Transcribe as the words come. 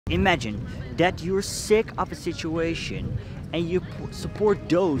Imagine that you're sick of a situation and you support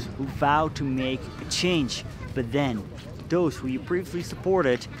those who vow to make a change, but then those who you previously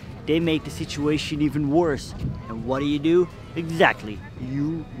supported, they make the situation even worse. And what do? Exactly,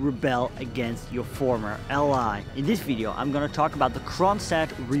 you rebel against your former ally. In this video, I'm gonna talk about the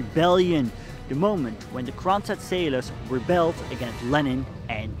Kronstadt Rebellion, the moment when the Kronstadt Sailors rebelled against Lenin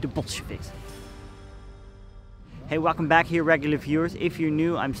and the Bolsheviks. Hey, welcome back here, regular viewers. If you're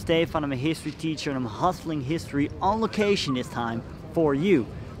new, I'm Stepan, I'm a history teacher, and I'm hustling history on location this time for you.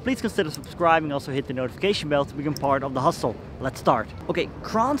 Please consider subscribing, also hit the notification bell to become part of the hustle. Let's start. Okay,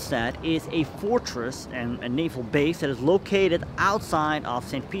 Kronstadt is a fortress and a naval base that is located outside of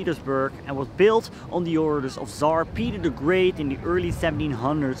St. Petersburg and was built on the orders of Tsar Peter the Great in the early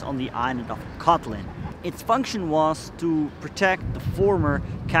 1700s on the island of Kotlin. Its function was to protect the former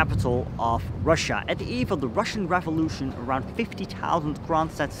capital of Russia. At the eve of the Russian Revolution, around 50,000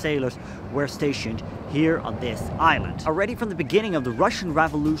 Kronstadt sailors were stationed here on this island. Already from the beginning of the Russian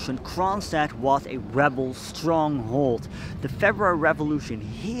Revolution, Kronstadt was a rebel stronghold. The February Revolution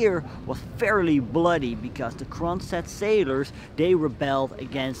here was fairly bloody because the Kronstadt sailors, they rebelled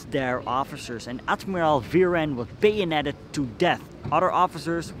against their officers, and Admiral Viren was bayoneted to death. Other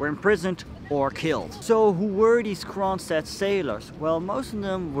officers were imprisoned or killed. So who were these Kronstadt sailors? Well, most of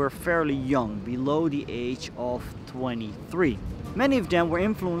them were fairly young, below the age of 23. Many of them were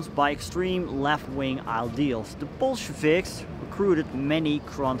influenced by extreme left-wing ideals. The Bolsheviks recruited many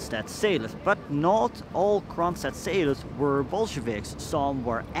Kronstadt sailors, but not all Kronstadt sailors were Bolsheviks. Some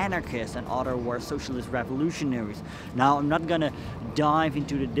were anarchists and others were socialist revolutionaries. Now, I'm not gonna dive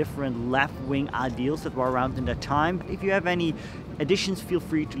into the different left-wing ideals that were around in that time. If you have any additions, feel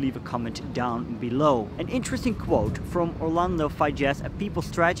free to leave a comment down below. An interesting quote from Orlando Figes, A People's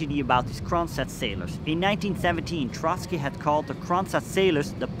Tragedy about these Kronstadt sailors. In 1917, Trotsky had called the Kronstadt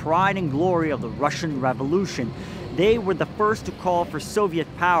sailors the pride and glory of the Russian Revolution. They were the first to call for Soviet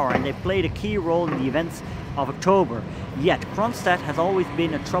power, and they played a key role in the events of October. Yet, Kronstadt has always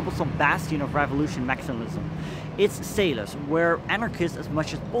been a troublesome bastion of revolution maximalism. Its sailors were anarchists as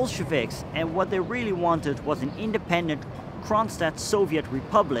much as Bolsheviks, and what they really wanted was an independent Kronstadt Soviet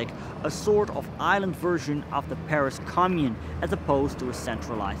Republic, a sort of island version of the Paris Commune, as opposed to a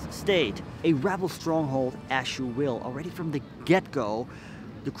centralized state. A rebel stronghold, as you will. Already from the get-go,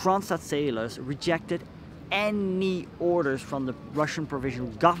 the Kronstadt sailors rejected any orders from the Russian provisional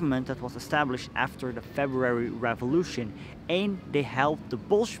government that was established after the February Revolution, and they helped the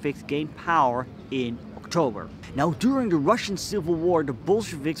Bolsheviks gain power in October. Now, during the Russian Civil War, the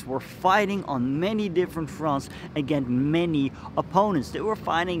Bolsheviks were fighting on many different fronts against many opponents. They were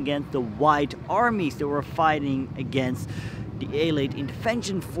fighting against the White Armies, they were fighting against the Allied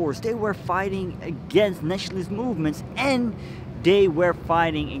Intervention Force, they were fighting against nationalist movements, and they were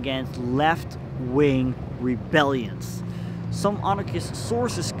fighting against left-wing rebellions. Some anarchist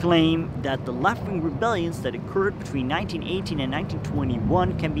sources claim that the left-wing rebellions that occurred between 1918 and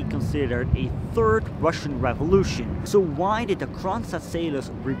 1921 can be considered a third Russian Revolution. So why did the Kronstadt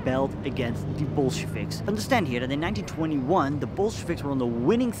sailors rebel against the Bolsheviks? Understand here that in 1921 the Bolsheviks were on the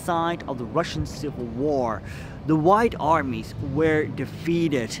winning side of the Russian Civil War. The White Armies were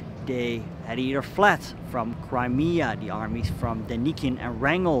defeated. They had either fled from Crimea, the armies from Denikin and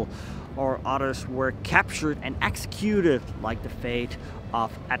Wrangel, or others were captured and executed, like the fate of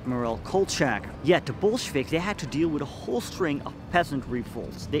Admiral Kolchak. Yet the Bolsheviks, they had to deal with a whole string of peasant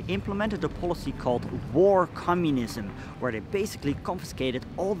revolts. They implemented a policy called war communism, where they basically confiscated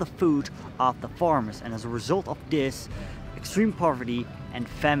all the food of the farmers, and as a result of this, extreme poverty and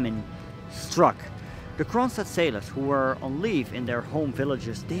famine struck. The Kronstadt sailors, who were on leave in their home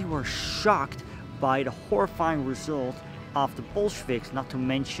villages, they were shocked by the horrifying result of the Bolsheviks, not to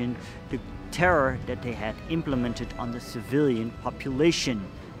mention the terror that they had implemented on the civilian population.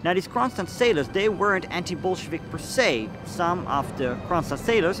 Now, these Kronstadt sailors, they weren't anti-Bolshevik per se. Some of the Kronstadt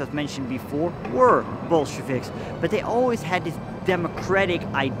sailors, as mentioned before, were Bolsheviks, but they always had these democratic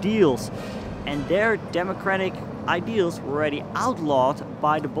ideals, and their democratic ideals were already outlawed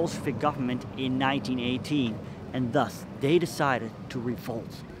by the Bolshevik government in 1918. And thus they decided to revolt.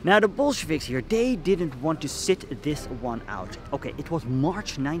 Now, the Bolsheviks here, they didn't want to sit this one out. Okay, it was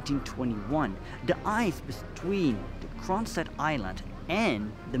March 1921. The ice between the Kronstadt Island and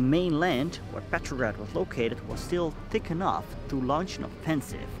the mainland, where Petrograd was located, was still thick enough to launch an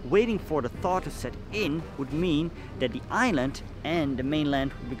offensive. Waiting for the thaw to set in would mean that the island and the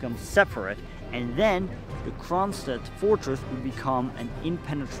mainland would become separate, and then the Kronstadt fortress would become an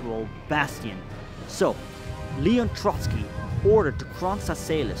impenetrable bastion. So, Lenin and Trotsky ordered the Kronstadt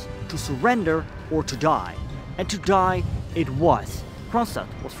sailors to surrender or to die. And to die it was. Kronstadt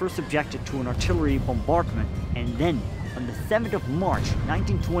was first subjected to an artillery bombardment, and then on the 7th of March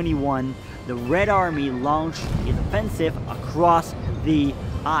 1921, the Red Army launched its offensive across the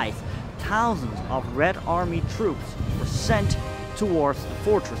ice. Thousands of Red Army troops were sent towards the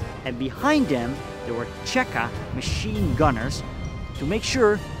fortress, and behind them there were Cheka machine gunners to make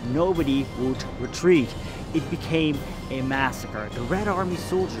sure nobody would retreat. It became a massacre. The Red Army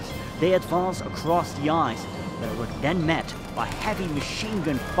soldiers, they advanced across the ice, but were then met by heavy machine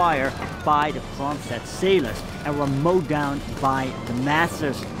gun fire by the Kronstadt Sailors and were mowed down by the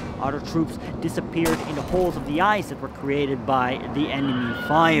masses. Other troops disappeared in the holes of the ice that were created by the enemy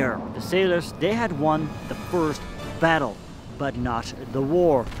fire. The sailors, they had won the first battle, but not the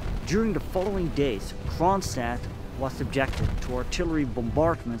war. During the following days, Kronstadt was subjected to artillery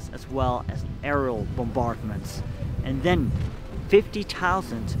bombardments as well as aerial bombardments. And then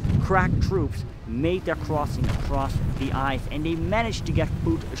 50,000 crack troops made their crossing across the ice, and they managed to get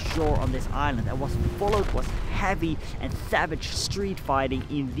foot ashore on this island, and what followed was heavy and savage street fighting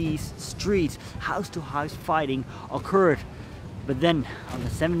in these streets. House to house fighting occurred. But then on the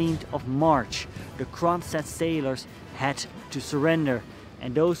 17th of March, the Kronstadt Sailors had to surrender,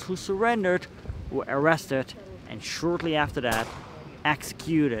 and those who surrendered were arrested and shortly after that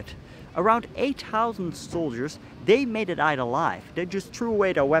executed. Around 8,000 soldiers, they made it out alive. They just threw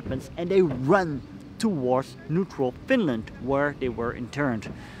away their weapons and they ran towards neutral Finland, where they were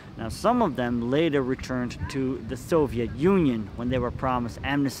interned. Now, some of them later returned to the Soviet Union when they were promised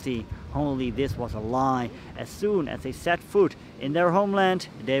amnesty. Only this was a lie. As soon as they set foot in their homeland,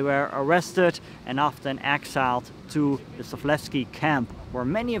 they were arrested and often exiled to the Sovletsky camp, where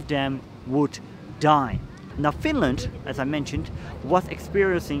many of them would die. Now, Finland, as I mentioned, was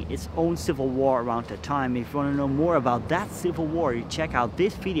experiencing its own civil war around that time. If you want to know more about that civil war, you check out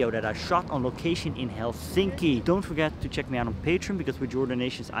this video that I shot on location in Helsinki. Don't forget to check me out on Patreon, because with your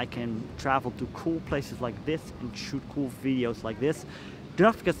donations I can travel to cool places like this and shoot cool videos like this. Do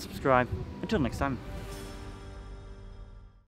not forget to subscribe. Until next time.